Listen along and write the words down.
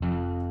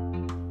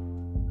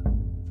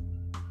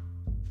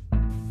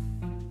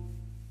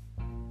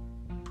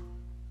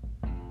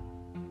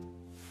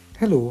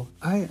Hello,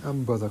 I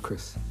am Brother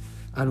Chris,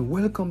 and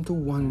welcome to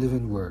One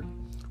Living Word,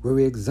 where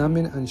we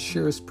examine and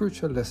share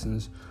spiritual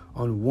lessons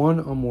on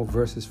one or more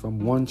verses from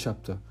one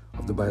chapter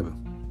of the Bible.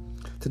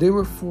 Today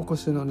we're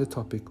focusing on the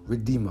topic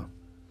Redeemer,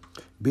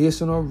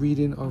 based on our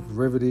reading of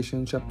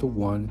Revelation chapter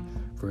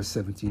 1, verse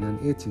 17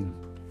 and 18.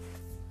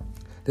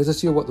 Let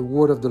us hear what the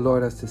word of the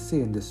Lord has to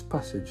say in this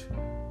passage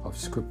of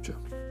Scripture.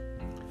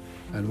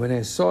 And when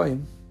I saw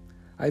him,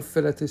 I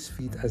fell at his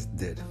feet as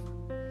dead,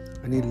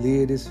 and he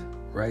laid his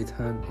right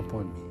hand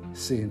upon me,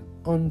 saying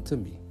unto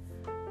me,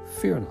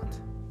 Fear not,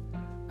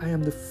 I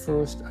am the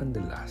first and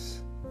the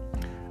last.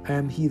 I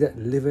am he that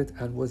liveth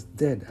and was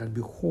dead, and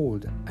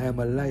behold, I am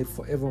alive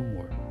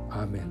forevermore.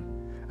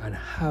 Amen. And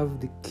have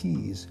the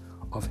keys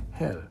of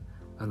hell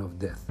and of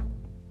death.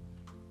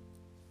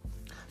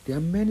 There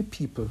are many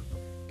people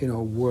in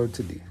our world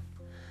today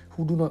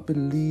who do not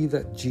believe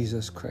that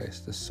Jesus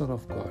Christ, the Son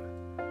of God,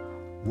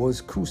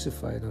 was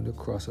crucified on the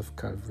cross of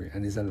Calvary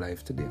and is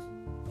alive today.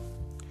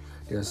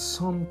 There are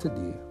some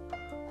today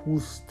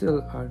who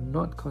still are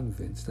not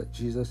convinced that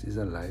Jesus is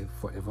alive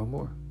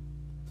forevermore.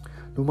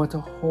 No matter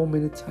how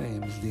many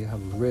times they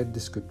have read the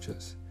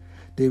scriptures,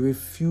 they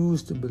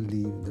refuse to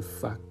believe the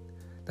fact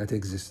that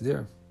exists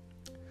there.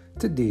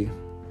 Today,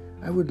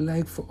 I would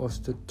like for us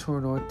to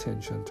turn our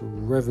attention to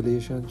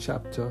Revelation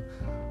chapter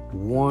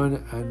 1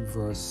 and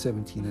verse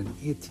 17 and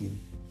 18.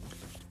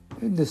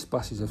 In this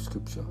passage of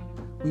scripture,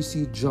 we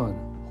see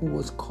John, who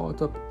was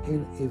caught up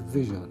in a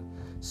vision,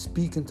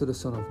 speaking to the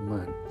Son of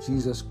Man,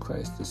 Jesus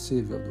Christ, the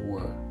Savior of the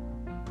world.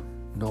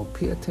 Now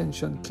pay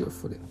attention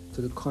carefully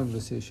to the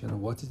conversation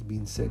and what is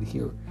being said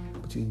here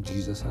between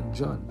Jesus and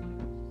John.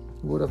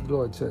 The word of the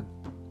Lord said,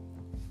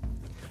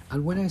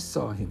 And when I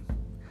saw him,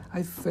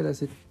 I fell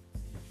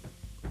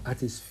at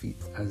his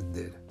feet as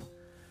dead.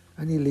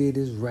 And he laid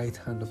his right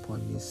hand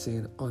upon me,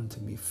 saying unto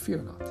me,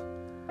 Fear not,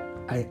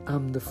 I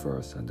am the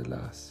first and the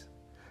last.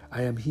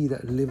 I am he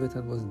that liveth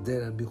and was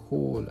dead, and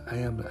behold, I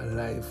am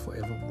alive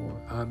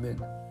forevermore. Amen.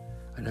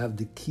 And have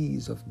the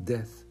keys of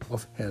death,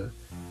 of hell,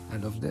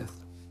 and of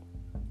death.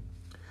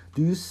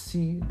 Do you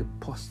see the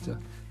posture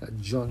that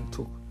John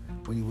took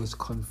when he was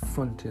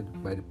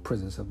confronted by the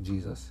presence of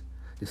Jesus,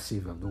 the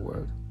Savior of the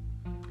world?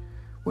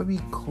 When we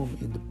come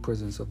in the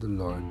presence of the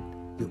Lord,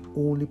 the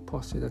only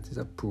posture that is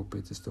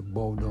appropriate is to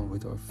bow down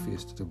with our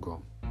face to the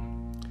ground.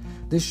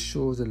 This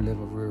shows the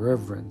level of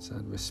reverence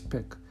and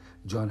respect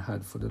John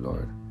had for the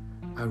Lord.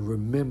 And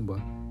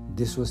remember,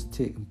 this was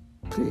taking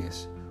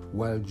place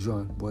while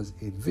John was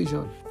in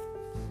vision.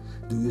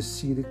 Do you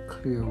see the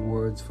clear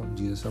words from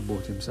Jesus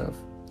about himself?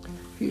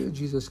 Here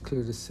Jesus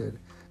clearly said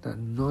that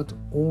not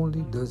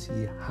only does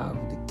he have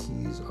the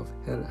keys of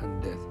hell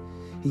and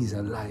death, he's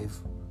alive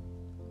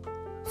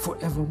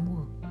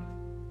forevermore.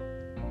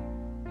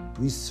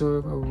 We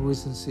serve a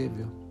risen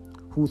Savior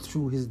who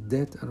through his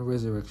death and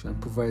resurrection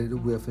provided a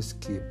way of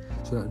escape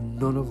so that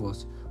none of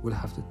us will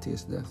have to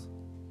taste death.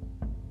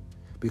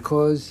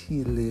 Because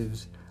he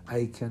lives,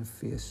 I can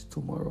face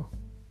tomorrow.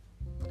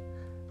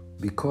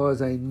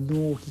 Because I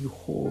know he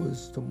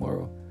holds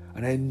tomorrow,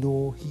 and I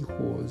know he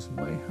holds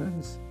my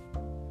hands.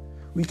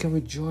 We can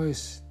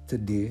rejoice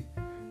today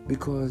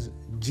because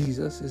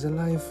Jesus is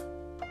alive.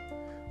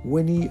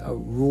 When he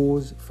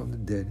arose from the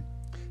dead,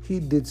 he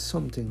did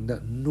something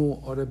that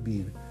no other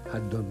being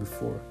had done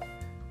before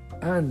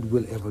and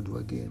will ever do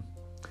again.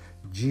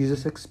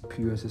 Jesus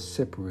experienced a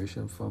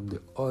separation from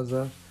the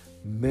other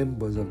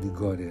members of the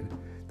Godhead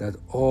that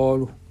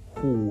all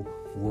who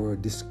were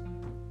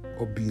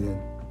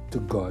disobedient to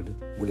God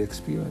will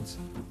experience.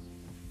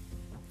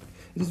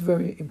 It is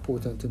very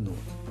important to note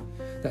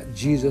that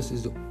Jesus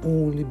is the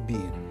only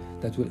being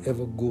that will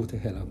ever go to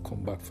hell and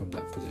come back from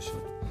that position.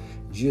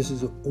 Jesus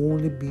is the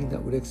only being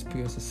that will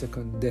experience a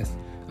second death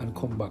and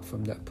come back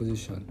from that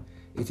position.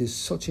 It is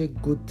such a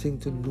good thing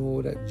to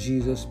know that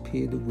Jesus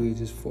paid the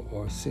wages for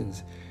our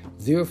sins.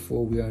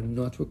 Therefore, we are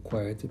not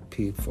required to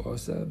pay it for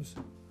ourselves.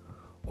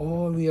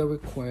 All we are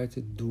required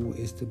to do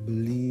is to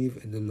believe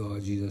in the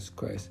Lord Jesus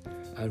Christ,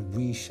 and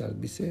we shall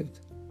be saved.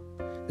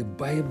 The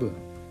Bible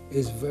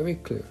is very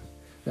clear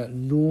that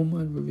no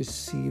man will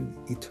receive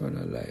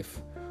eternal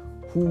life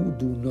who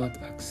do not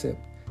accept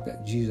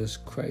that Jesus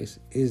Christ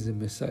is the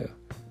Messiah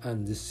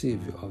and the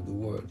Savior of the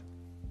world.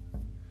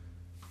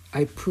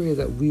 I pray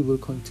that we will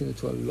continue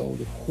to allow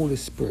the Holy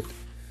Spirit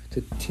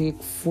to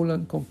take full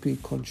and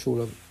complete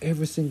control of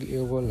every single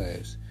area of our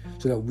lives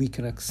so that we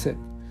can accept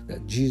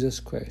that Jesus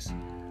Christ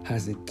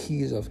has the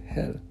keys of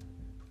hell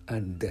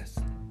and death.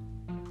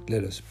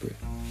 Let us pray.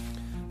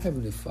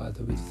 Heavenly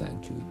Father, we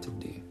thank you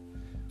today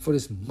for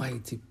this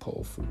mighty,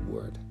 powerful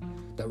word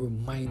that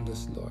reminds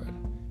us, Lord,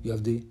 you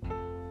have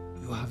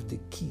the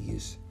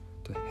keys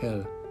to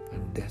hell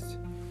and death.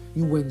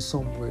 You went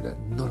somewhere that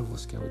none of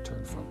us can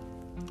return from.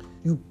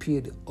 You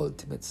paid the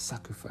ultimate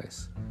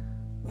sacrifice,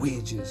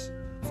 wages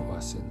for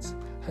our sins.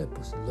 Help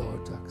us,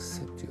 Lord, to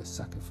accept your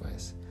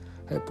sacrifice.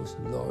 Help us,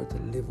 Lord, to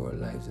live our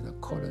lives in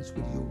accordance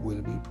with your will,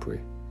 we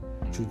pray.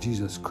 Through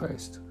Jesus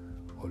Christ,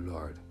 our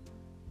Lord.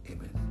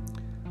 Amen.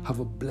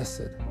 Have a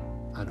blessed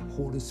and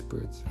Holy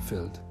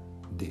Spirit-filled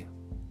day.